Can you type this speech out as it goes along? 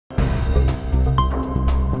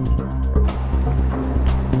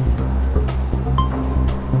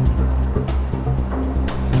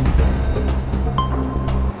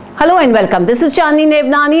Hello and welcome. This is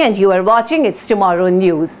Neighbouring and you are watching It's Tomorrow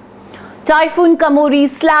News. Typhoon Kammuri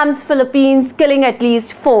slams Philippines, killing at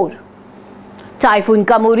least 4. Typhoon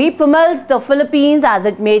Kammuri pummeled the Philippines as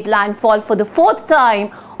it made landfall for the 4th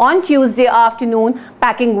time on Tuesday afternoon,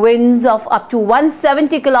 packing winds of up to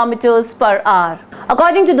 170 kilometers per hour.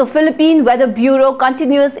 According to the Philippine Weather Bureau,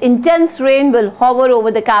 continuous intense rain will hover over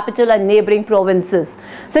the capital and neighboring provinces.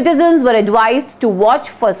 Citizens were advised to watch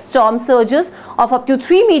for storm surges of up to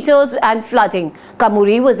 3 meters and flooding.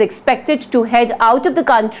 Kammuri was expected to head out of the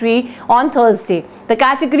country on Thursday. The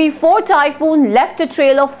Category 4 typhoon left a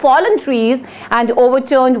trail of fallen trees and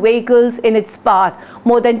overturned vehicles in its path.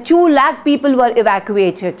 More than 2 lakh people were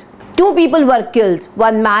evacuated. 2 people were killed.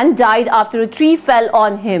 1 man died after a tree fell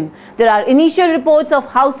on him. There are initial reports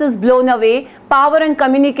of houses blown away, power and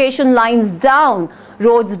communication lines down,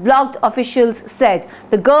 roads blocked, officials said.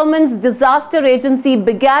 The government's disaster agency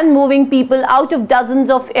began moving people out of dozens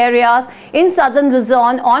of areas in southern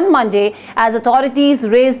Luzon on Monday as authorities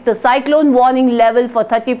raised the cyclone warning level for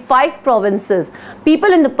 35 provinces.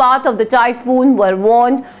 People in the path of the typhoon were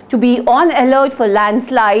warned to be on alert for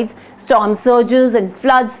landslides, storm surges and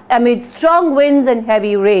floods amid strong winds and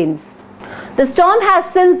heavy rains. The storm has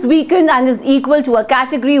since weakened and is equal to a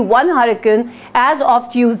Category 1 hurricane as of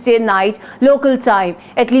Tuesday night local time.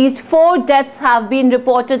 At least 4 deaths have been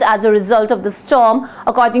reported as a result of the storm,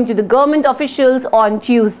 according to the government officials on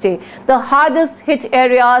Tuesday. The hardest hit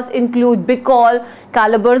areas include Bicol,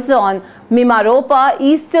 Calabarzon, Mimaropa,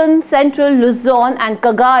 Eastern, Central Luzon and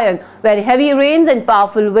Cagayan, where heavy rains and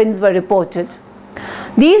powerful winds were reported.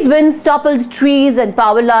 These winds toppled trees and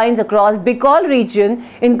power lines across Bicol region,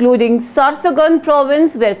 including Sorsogon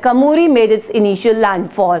province, where Kammuri made its initial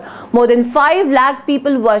landfall. More than 5 lakh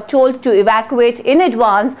people were told to evacuate in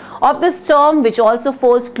advance of the storm, which also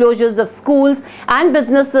forced closures of schools and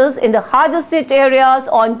businesses in the hardest hit areas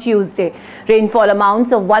on Tuesday. Rainfall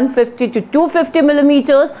amounts of 150 to 250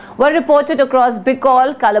 millimeters were reported across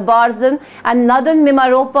Bicol, Calabarzon and northern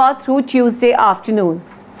Mimaropa through Tuesday afternoon.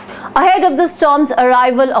 Ahead of the storm's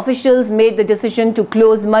arrival, officials made the decision to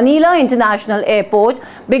close Manila International Airport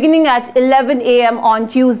beginning at 11 a.m. on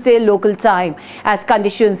Tuesday local time. As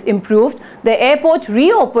conditions improved, the airport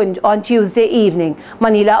reopened on Tuesday evening.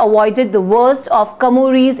 Manila avoided the worst of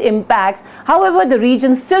Kammuri's impacts. However, the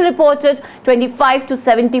region still reported 25 to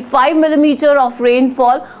 75 millimeters of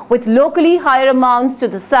rainfall, with locally higher amounts to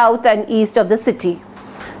the south and east of the city.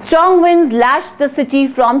 Strong winds lashed the city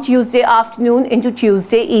from Tuesday afternoon into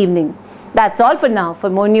Tuesday evening. That's all for now. For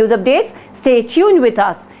more news updates, stay tuned with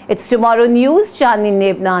us. It's Tomorrow News,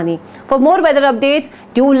 Neighbouring. For more weather updates,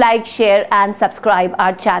 do like, share and subscribe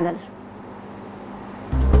our channel.